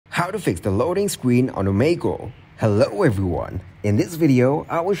How to fix the loading screen on Omegle. Hello everyone. In this video,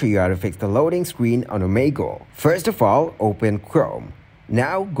 I will show you how to fix the loading screen on Omegle. First of all, open Chrome.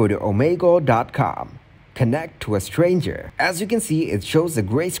 Now go to omegle.com. Connect to a stranger. As you can see, it shows a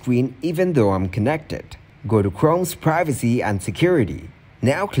gray screen even though I'm connected. Go to Chrome's Privacy and Security.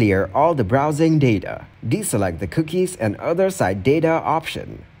 Now clear all the browsing data. Deselect the cookies and other site data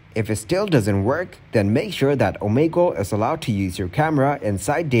option. If it still doesn't work, then make sure that Omegle is allowed to use your camera in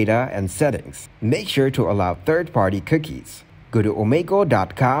site data and settings. Make sure to allow third-party cookies. Go to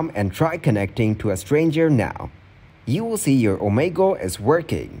omegle.com and try connecting to a stranger now. You will see your Omegle is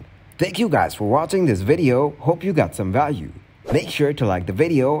working. Thank you guys for watching this video. Hope you got some value. Make sure to like the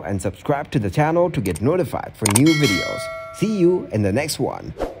video and subscribe to the channel to get notified for new videos. See you in the next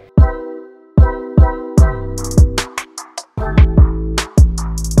one.